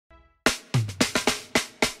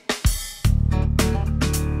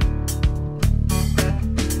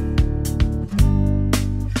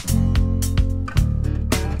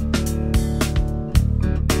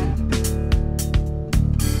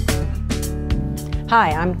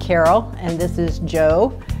Hi, I'm Carol, and this is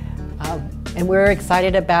Joe, and we're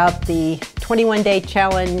excited about the 21-day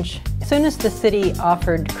challenge. As soon as the city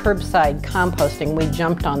offered curbside composting, we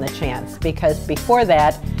jumped on the chance, because before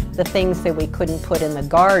that, the things that we couldn't put in the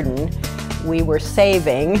garden, we were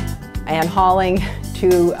saving and hauling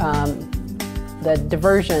to the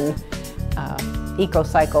diversion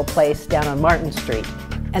eco-cycle place down on Martin Street,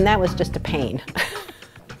 and that was just a pain.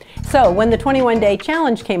 So when the 21-day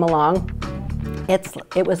challenge came along,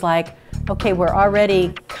 it was like, okay, we're already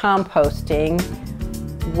composting,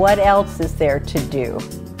 what else is there to do?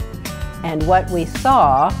 And what we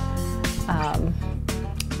saw,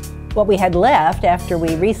 what we had left after we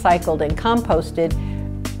recycled and composted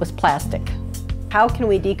was plastic. How can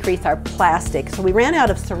we decrease our plastic? So we ran out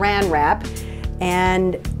of saran wrap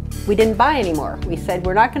and we didn't buy any more. We said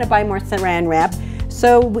we're not going to buy more saran wrap.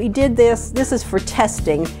 So we did this. This is for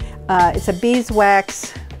testing. It's a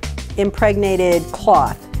beeswax impregnated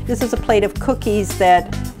cloth. This is a plate of cookies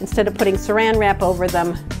that instead of putting saran wrap over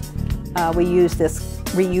them, we use this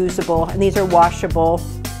reusable, and these are washable.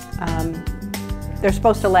 They're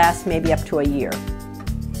supposed to last maybe up to a year.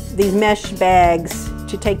 These mesh bags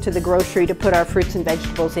to take to the grocery to put our fruits and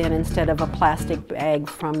vegetables in instead of a plastic bag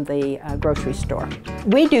from the grocery store.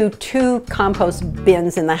 We do 2 compost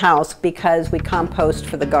bins in the house because we compost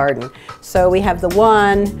for the garden. So we have the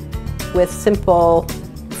one with simple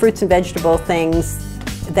fruits and vegetable things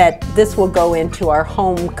that this will go into our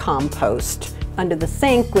home compost. Under the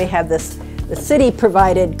sink we have this, the city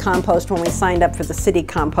provided compost when we signed up for the city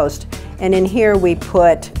compost, and in here we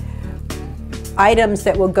put items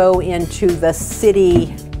that will go into the city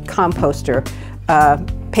composter.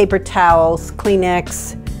 Paper towels,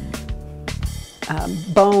 Kleenex,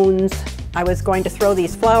 bones. I was going to throw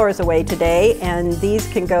these flowers away today, and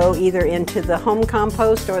these can go either into the home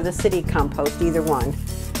compost or the city compost, either one.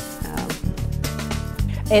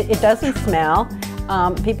 It doesn't smell.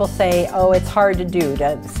 People say, oh, it's hard to do,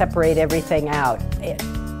 to separate everything out.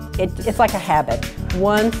 It's like a habit.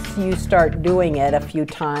 Once you start doing it a few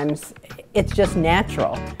times, it's just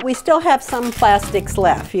natural. We still have some plastics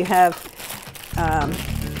left. You have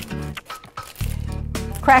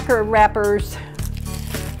cracker wrappers,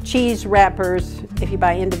 cheese wrappers, if you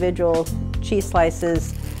buy individual cheese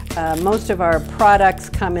slices. Most of our products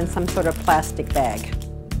come in some sort of plastic bag.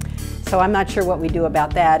 So I'm not sure what we do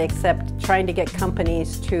about that, except trying to get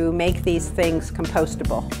companies to make these things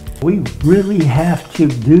compostable. We really have to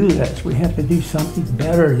do this. We have to do something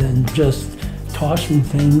better than just tossing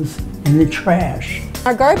things in the trash.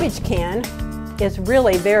 Our garbage can is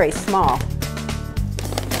really very small.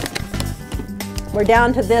 We're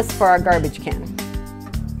down to this for our garbage can.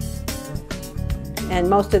 And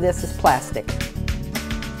most of this is plastic.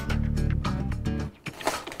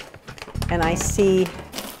 And I see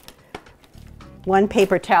one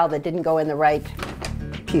paper towel that didn't go in the right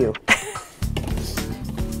pew.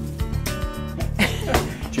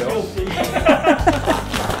 Joe.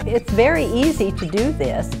 It's very easy to do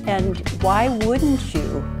this, and why wouldn't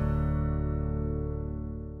you?